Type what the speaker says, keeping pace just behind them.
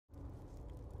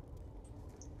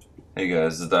Hey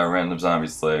guys, this is that random zombie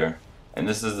slayer, and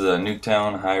this is the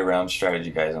Nuketown high round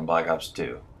strategy guys on Black Ops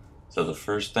 2. So the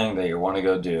first thing that you want to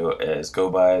go do is go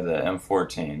buy the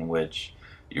M14, which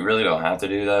you really don't have to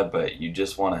do that, but you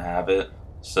just want to have it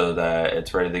so that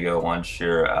it's ready to go once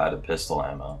you're out of pistol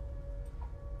ammo.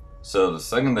 So the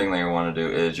second thing that you want to do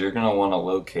is you're going to want to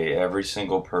locate every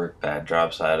single perk that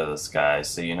drops out of the sky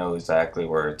so you know exactly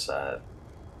where it's at.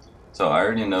 So I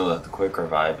already know that the quick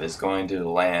revive is going to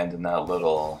land in that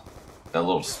little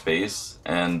space,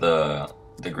 and the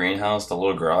greenhouse, the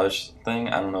little garage thing.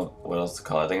 I don't know what else to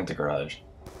call it. I think it's a garage.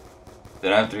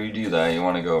 Then after you do that, you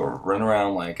want to go run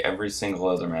around like every single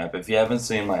other map. If you haven't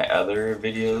seen my other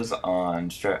videos on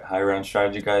high round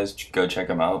strategy, guys, go check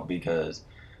them out because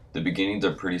the beginnings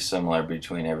are pretty similar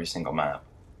between every single map.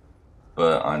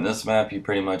 But on this map, you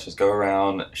pretty much just go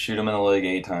around, shoot them in the leg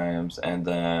 8 times, and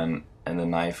then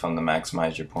knife them to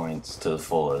maximize your points to the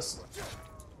fullest.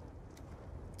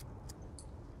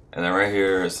 And then right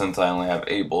here, since I only have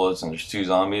 8 bullets and there's 2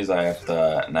 zombies, I have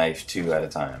to knife 2 at a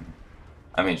time.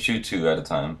 I mean, shoot 2 at a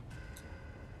time.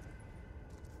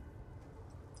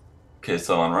 Okay,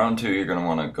 so on round 2, you're going to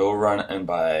want to go run and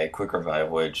buy quick revive,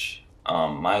 which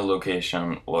my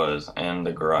location was in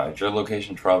the garage. Your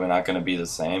location's probably not going to be the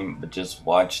same, but just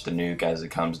watch the nuke as it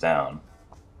comes down.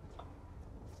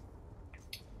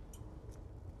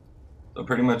 So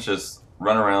pretty much just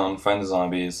run around, find the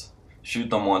zombies,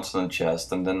 shoot them once in the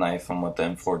chest, and then knife them with the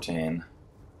M14.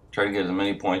 Try to get as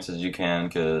many points as you can,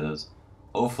 because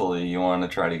hopefully you want to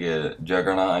try to get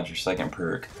Juggernaut as your second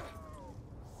perk.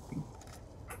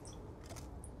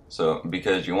 So,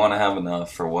 because you want to have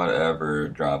enough for whatever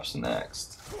drops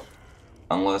next.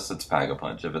 Unless it's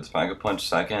Pack-a-Punch. If it's Pack-a-Punch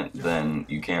second, then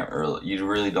you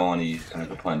really don't want to use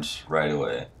Pack-a-Punch right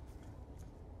away.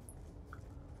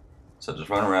 So just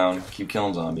run around, keep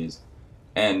killing zombies.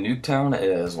 And Nuketown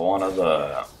is one of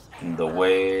the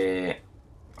way,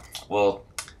 well,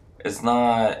 it's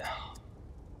not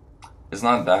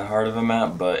that hard of a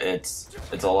map, but it's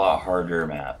a lot harder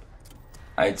map.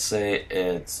 I'd say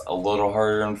it's a little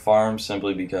harder in farm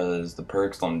simply because the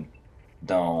perks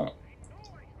don't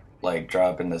like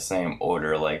drop in the same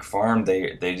order. Like farm,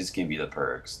 they just give you the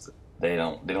perks. They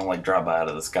don't like drop out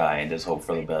of the sky and just hope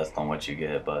for the best on what you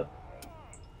get. But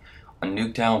on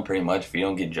Nuketown, pretty much, if you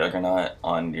don't get Juggernaut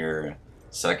on your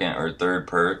second or third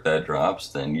perk that drops,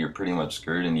 then you're pretty much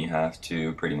screwed and you have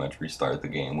to pretty much restart the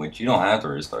game, which you don't have to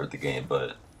restart the game,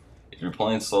 but if you're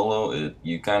playing solo,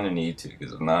 you kind of need to,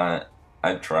 because if not,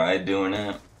 I tried doing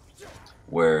it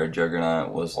where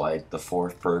Juggernaut was like the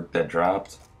 4th perk that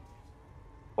dropped,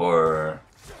 or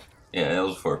yeah, it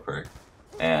was 4th perk,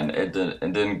 and it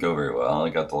didn't go very well. I only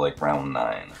got to like round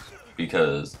 9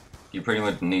 because you pretty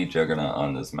much need Juggernaut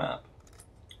on this map,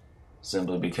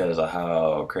 simply because of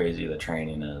how crazy the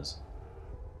training is.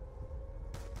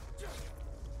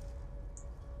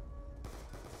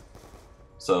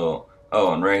 So,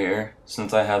 oh, and right here,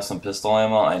 since I have some pistol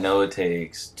ammo, I know it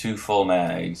takes 2 full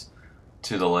mags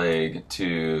to the leg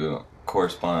to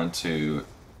correspond to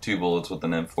 2 bullets with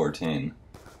an M14.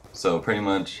 So pretty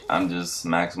much, I'm just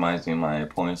maximizing my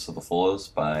points to the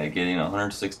fullest by getting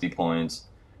 160 points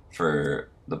for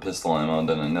the pistol ammo, and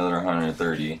then another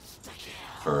 130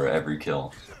 for every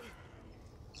kill.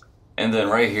 And then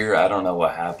right here, I don't know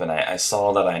what happened. I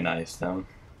saw that I knifed him,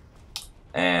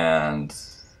 and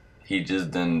he just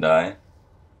didn't die.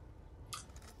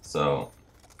 So,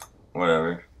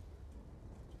 whatever.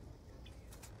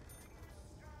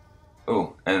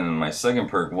 Oh, and my second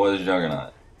perk was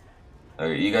Juggernaut.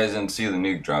 You guys didn't see the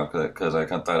nuke drop because I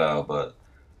cut that out, but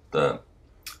the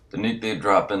nuke did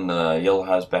drop in the yellow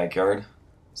house backyard.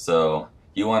 So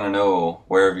you want to know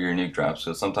wherever your nuke drops.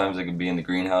 So sometimes it could be in the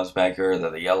greenhouse backyard, or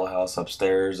the yellow house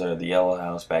upstairs, or the yellow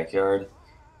house backyard.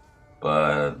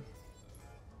 And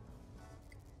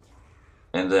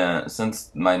then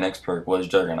since my next perk was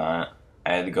Juggernaut,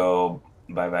 I had to go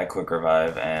buy back quick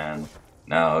revive, and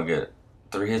now I'll get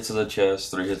 3 hits to the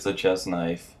chest, 3 hits to the chest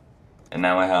knife, and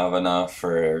now I have enough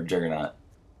for Juggernaut.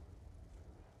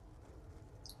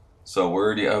 So we're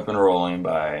already up and rolling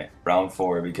by round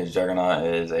 4 because Juggernaut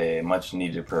is a much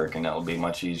needed perk, and it'll be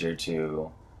much easier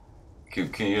to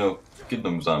get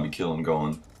them zombie killing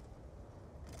going.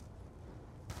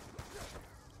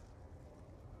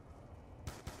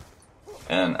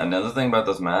 And another thing about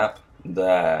this map,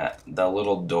 that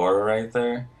little door right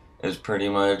there is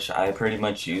I pretty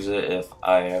much use it if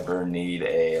I ever need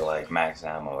a like max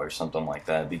ammo or something like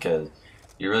that, because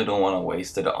you really don't want to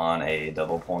waste it on a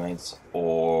double points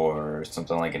or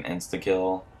something like an insta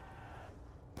kill.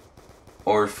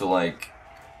 Or if like,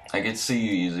 I could see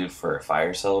you use it for a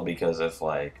fire cell, because if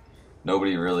like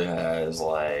nobody really has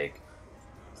like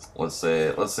let's say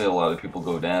a lot of people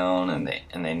go down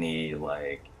and they need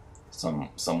like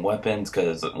some weapons,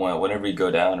 because whenever you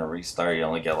go down and restart, you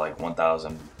only get like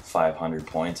 1,500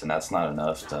 points, and that's not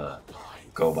enough to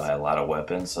go buy a lot of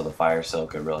weapons. So the fire sale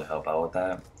could really help out with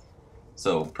that.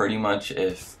 So pretty much,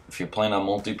 if you're playing on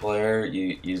multiplayer,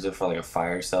 you use it for like a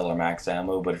fire sale or max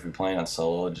ammo. But if you're playing on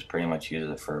solo, just pretty much use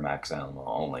it for max ammo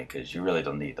only, because you really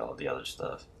don't need all the other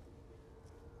stuff.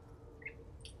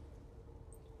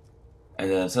 And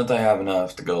then since I have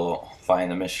enough to go find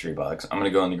the mystery box, I'm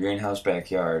gonna go in the greenhouse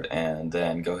backyard and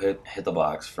then go hit the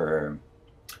box for,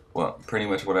 well, pretty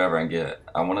much whatever I get.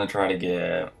 I want to try to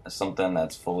get something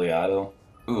that's fully auto.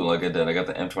 Ooh, like I did, I got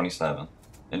the M27.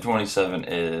 M27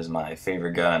 is my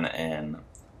favorite gun in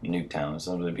Nuketown,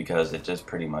 simply because it just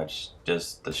pretty much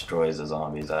just destroys the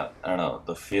zombies. I don't know,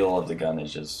 the feel of the gun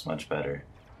is just much better.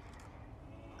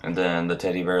 And then the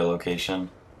teddy bear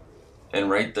location. And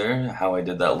right there, how I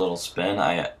did that little spin,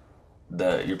 that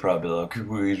you're probably like,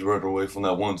 he's running away from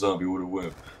that one zombie with a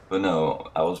whip. But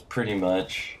no, I was pretty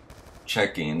much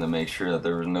checking to make sure that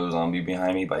there was no zombie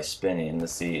behind me by spinning to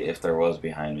see if there was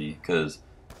behind me. Because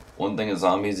one thing with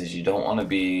zombies is you don't want to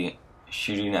be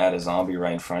shooting at a zombie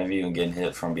right in front of you and getting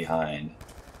hit from behind,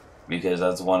 because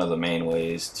that's one of the main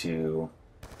ways to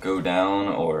go down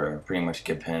or pretty much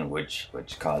get pinned, which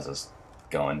causes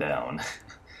going down.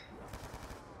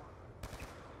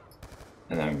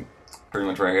 And then pretty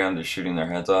much right here, I'm just shooting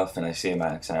their heads off, and I see a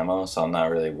max ammo, so I'm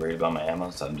not really worried about my ammo,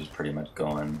 so I'm just pretty much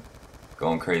going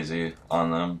crazy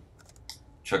on them.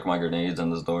 Chuck my grenades in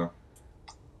this door.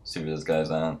 See where this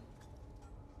guy's at.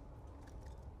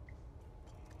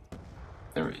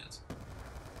 There he is.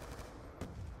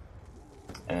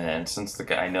 And since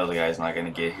I know the guy's not gonna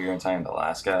get here in time, the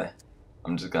last guy,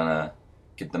 I'm just gonna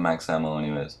get the max ammo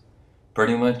anyways.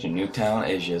 Pretty much Nuketown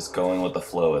is just going with the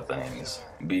flow of things,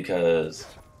 because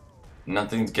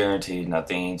nothing's guaranteed,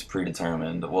 nothing's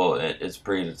predetermined. Well, it's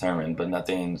predetermined, but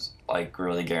nothing's like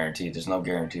really guaranteed. There's no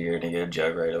guarantee you're gonna get a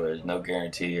jug right away. There's no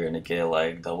guarantee you're gonna get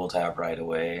like double tap right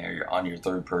away, or you're on your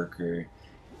third perk, or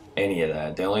any of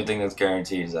that. The only thing that's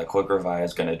guaranteed is that quick revive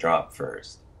is gonna drop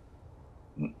first.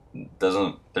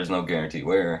 There's no guarantee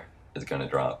where it's gonna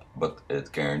drop, but it's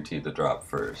guaranteed to drop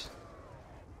first.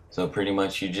 So pretty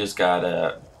much you just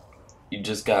gotta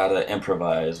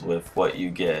improvise with what you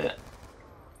get.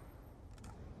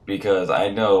 Because I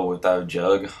know without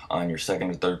Jug on your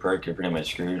second or third perk, you're pretty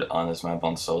much screwed on this map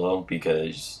on solo,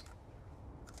 because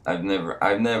I've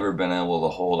never been able to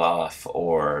hold off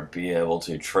or be able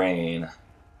to train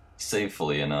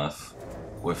safely enough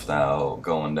without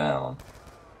going down.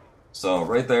 So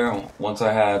right there, once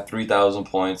I had 3,000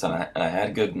 points and I had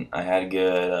a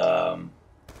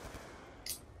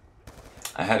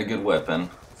good weapon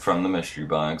from the mystery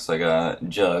box. I got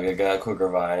Jug, I got quick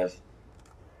revive,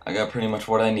 I got pretty much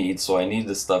what I need. So I need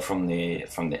the stuff from the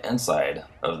inside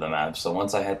of the map. So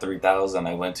once I had 3,000,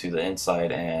 I went to the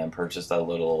inside and purchased that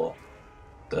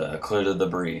clear the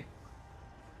debris.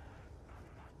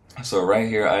 So right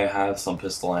here I have some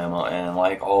pistol ammo, and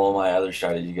like all of my other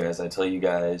strategy guys, I tell you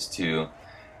guys to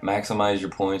maximize your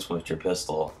points with your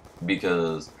pistol,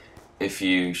 because if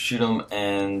you shoot them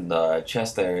in the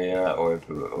chest area or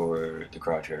the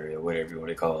crotch area, whatever you want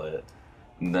to call it,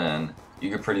 then you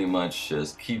can pretty much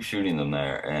just keep shooting them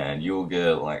there and you'll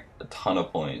get like a ton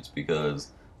of points, because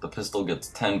the pistol gets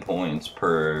 10 points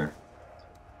per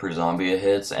zombie it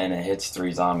hits, and it hits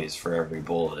 3 zombies for every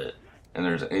bullet. And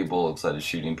there's 8 bullets that is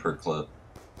shooting per clip,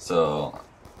 so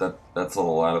that's a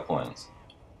lot of points.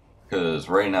 Because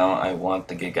right now I want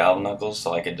to get Galvan Knuckles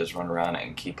so I can just run around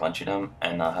and keep punching them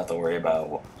and not have to worry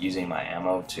about using my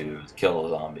ammo to kill the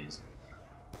zombies.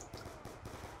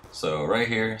 So right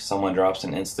here, someone drops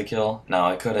an insta-kill. Now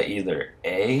I could have either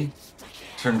A,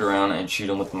 turned around and shoot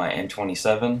him with my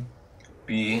N27,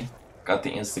 B, got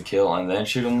the insta-kill and then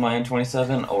shoot him with my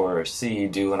N27, or C,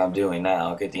 do what I'm doing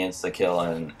now, get the insta-kill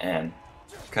and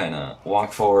kind of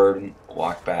walk forward,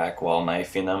 walk back while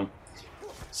knifing them,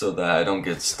 so that I don't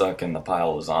get stuck in the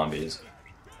pile of zombies.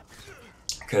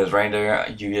 Because right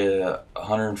there, you get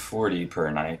 140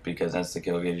 per knife, because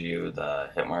insta-kill gives you the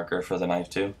hit marker for the knife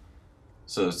too.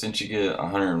 So since you get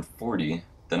 140,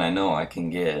 then I know I can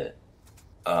get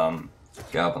Galvan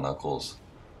Knuckles,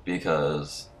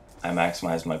 because I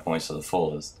maximize my points to the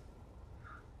fullest.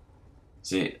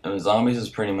 See, zombies is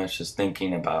pretty much just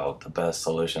thinking about the best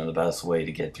solution, the best way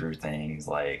to get through things.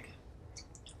 Like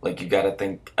you gotta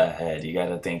think ahead. You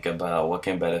gotta think about what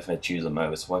can benefit you the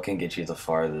most, what can get you the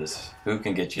farthest, who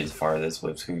can get you the farthest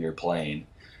with who you're playing.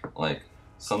 Like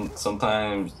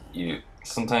sometimes you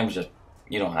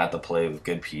don't have to play with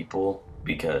good people,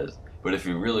 because But if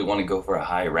you really want to go for a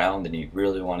high round and you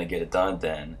really want to get it done,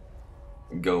 then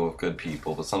go with good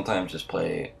people. But sometimes just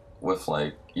play with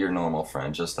like your normal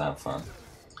friend, just to have fun.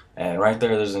 And right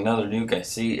there's another nuke I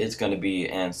see. It's going to be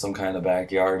in some kind of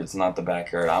backyard. It's not the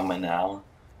backyard I'm in now.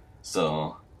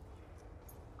 So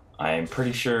I'm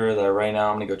pretty sure that right now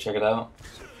I'm going to go check it out.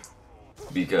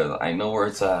 Because I know where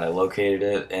it's at. I located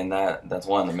it. And that's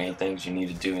one of the main things you need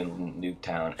to do in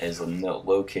Nuketown is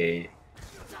locate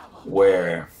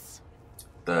where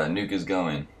the nuke is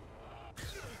going.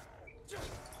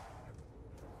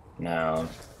 Now,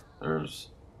 there's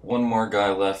one more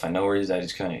guy left. I know where he's at.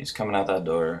 He's coming out that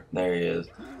door. There he is.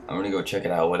 I'm gonna go check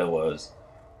it out what it was.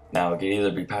 Now, it could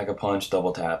either be Pack-a-Punch,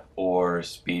 Double Tap, or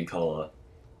Speed Cola.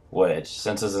 Which,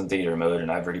 since it's in theater mode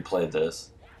and I've already played this,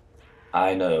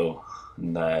 I know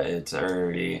that it's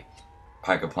already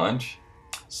Pack-a-Punch.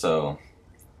 So,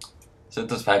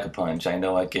 since it's Pack-a-Punch, I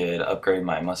know I could upgrade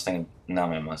my Mustang, not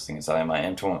my Mustang, sorry, my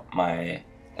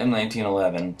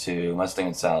M1911 to Mustang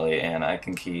and Sally, and I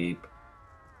can keep,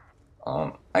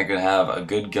 I could have a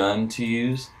good gun to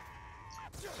use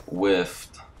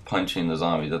with punching the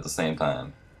zombies at the same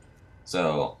time.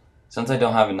 So, since I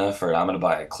don't have enough for it, I'm going to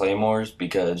buy Claymores,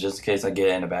 because just in case I get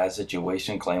in a bad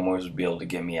situation, Claymores would be able to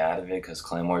get me out of it, because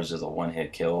Claymores is a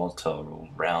one-hit kill till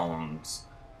rounds,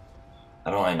 I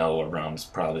don't really know what rounds,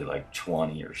 probably like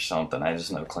 20 or something. I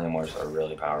just know Claymores are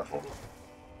really powerful.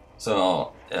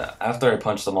 So, yeah, after I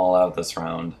punch them all out this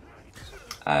round,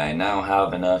 I now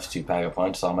have enough to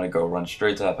Pack-a-Punch, so I'm going to go run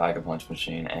straight to that Pack-a-Punch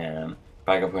machine and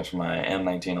Pack-a-Punch my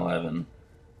M1911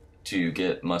 to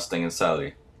get Mustang and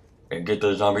Sally. And get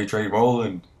the zombie train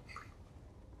rolling.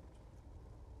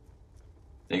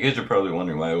 You guys are probably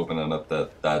wondering why I opened up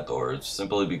that door. It's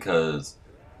simply because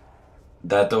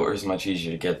that door is much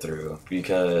easier to get through,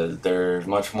 because there's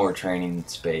much more training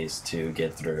space to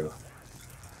get through.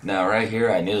 Now right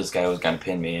here, I knew this guy was going to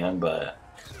pin me in, but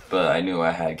I knew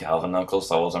I had Calvin Knuckles,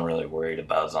 so I wasn't really worried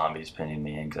about zombies pinning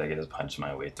me in, because I could just punch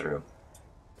my way through.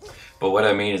 But what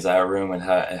I mean is that room, it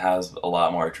has a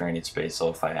lot more training space, so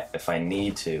if I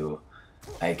need to,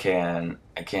 I can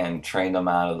train them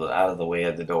out of the way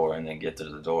of the door and then get to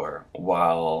the door,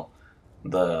 while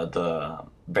the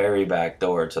very back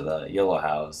door to the yellow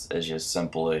house is just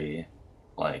simply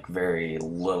like very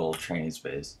little training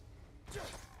space.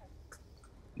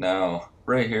 Now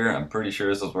right here, I'm pretty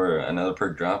sure this is where another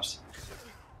perk drops,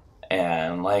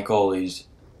 and like always,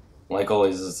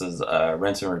 this is a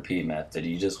rinse and repeat method.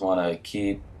 You just want to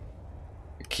keep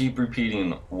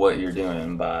repeating what you're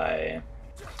doing by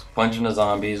punching the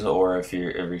zombies, or if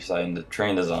you're deciding to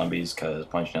train the zombies, because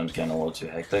punching them's getting a little too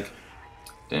hectic.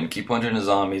 Then keep punching the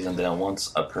zombies, and then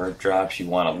once a perk drops, you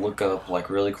want to look up like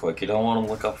really quick. You don't want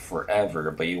to look up forever,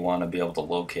 but you want to be able to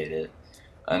locate it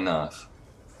enough.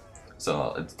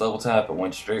 So it's double tap. It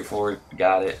went straight forward,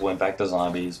 got it, went back to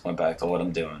zombies, went back to what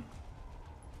I'm doing.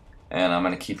 And I'm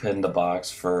going to keep hitting the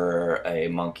box for a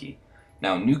monkey.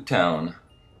 Now, Nuketown,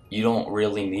 you don't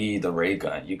really need the ray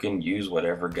gun. You can use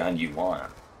whatever gun you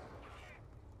want,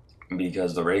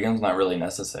 because the ray gun's not really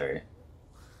necessary.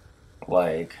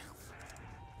 Like,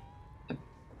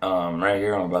 right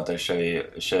here, I'm about to show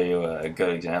you a good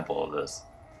example of this.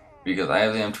 Because I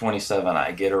have the M27,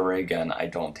 I get a ray gun, I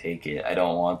don't take it. I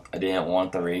didn't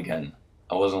want the ray gun.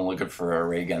 I wasn't looking for a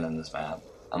ray gun in this map.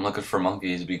 I'm looking for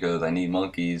monkeys because I need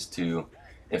monkeys to,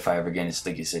 if I ever get in a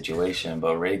sticky situation,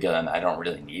 but ray gun, I don't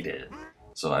really need it.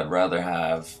 So I'd rather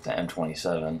have the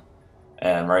M27.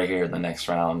 And right here, the next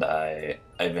round, I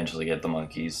eventually get the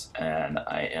monkeys, and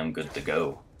I am good to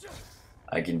go.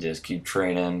 I can just keep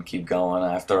training, keep going.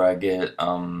 After I get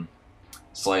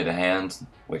sleight of hand,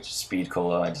 which is speed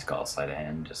cola, I just call it sleight of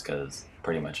hand just because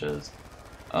pretty much is.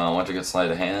 Once I get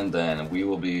sleight of hand, then we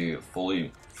will be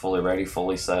fully ready,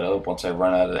 fully set up. Once I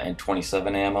run out of the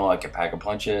M27 ammo, I can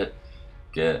Pack-a-Punch it,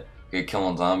 get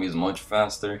killing zombies much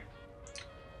faster,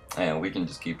 and we can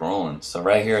just keep rolling. So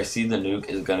right here, I see the nuke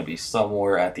is going to be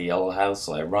somewhere at the yellow house,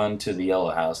 so I run to the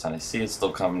yellow house, and I see it's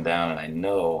still coming down, and I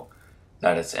know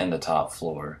that it's in the top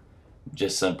floor,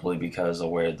 just simply because of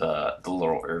where the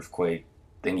little earthquake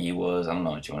thingy was. I don't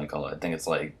know what you want to call it. I think it's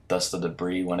like dust of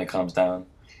debris when it comes down.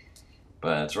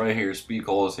 But it's right here, speed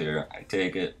cola is here. I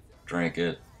take it, drink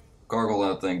it, gargle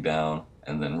that thing down,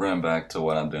 and then run back to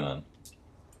what I'm doing.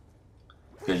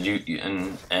 Because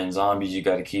and zombies, you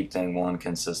got to keep things one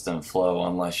consistent flow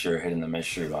unless you're hitting the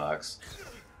mystery box.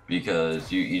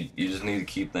 Because you just need to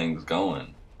keep things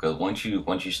going. Because once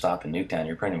you stop in Nuketown,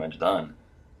 you're pretty much done.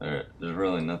 There's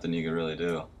really nothing you can really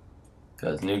do.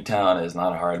 Because Nuketown is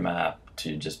not a hard map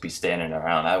to just be standing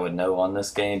around. I would know on this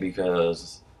game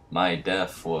because my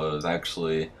death was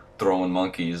actually throwing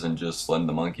monkeys and just letting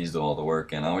the monkeys do all the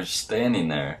work, and I was just standing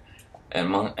there,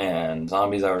 and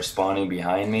zombies that were spawning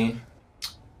behind me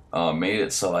made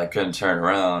it so I couldn't turn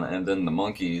around, and then the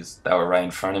monkeys that were right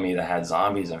in front of me that had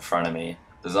zombies in front of me,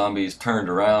 the zombies turned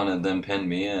around and then pinned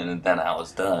me in, and then I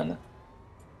was done.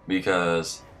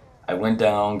 Because I went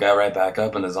down, got right back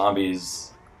up, and the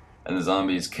zombies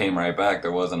came right back.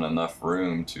 There wasn't enough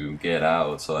room to get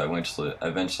out, so I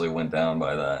eventually went down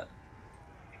by that.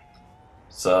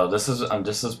 So this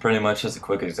is pretty much just a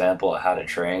quick example of how to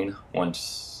train.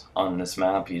 Once on this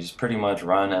map, you just pretty much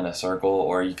run in a circle,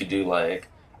 or you could do like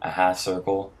a half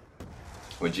circle.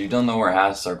 Which you don't know where a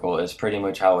half circle is, pretty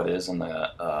much how it is in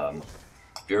the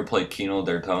if you ever played Kino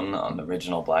der Toten on the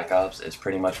original Black Ops, it's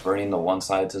pretty much burning the one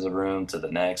side to the room to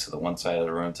the next, to the one side of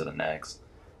the room to the next.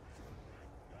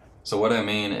 So what I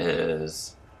mean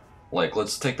is, like,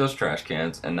 let's take those trash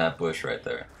cans and that bush right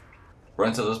there.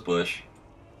 Run to this bush.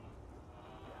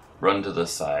 Run to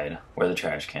this side where the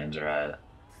trash cans are at.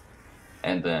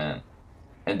 And then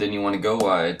you want to go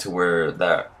wide to where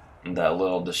that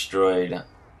little destroyed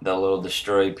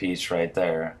piece right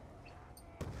there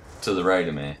to the right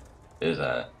of me is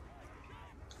at.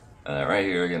 Right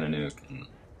here I get a nuke.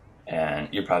 And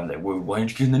you're probably like, well, why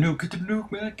didn't you get the nuke? Get the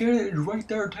nuke, man, get it, it's right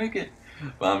there, take it.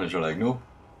 But I'm just like, nope.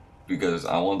 Because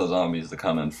I want the zombies to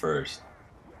come in first.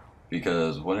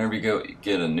 Because whenever you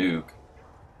get a nuke,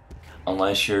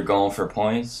 unless you're going for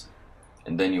points,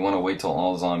 and then you want to wait till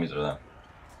all the zombies are there.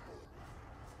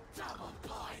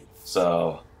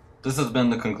 So, this has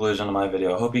been the conclusion of my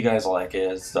video. I hope you guys like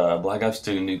it. It's Black Ops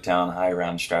 2 Nuketown High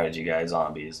Round Strategy Guide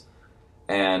Zombies.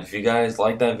 And if you guys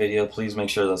like that video, please make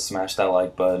sure to smash that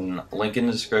like button. Link in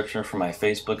the description for my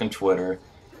Facebook and Twitter.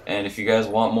 And if you guys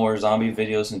want more zombie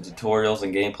videos and tutorials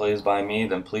and gameplays by me,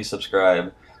 then please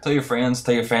subscribe. Tell your friends,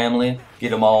 tell your family,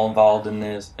 get them all involved in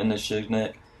this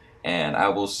shignick. And I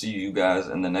will see you guys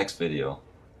in the next video.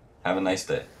 Have a nice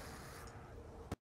day.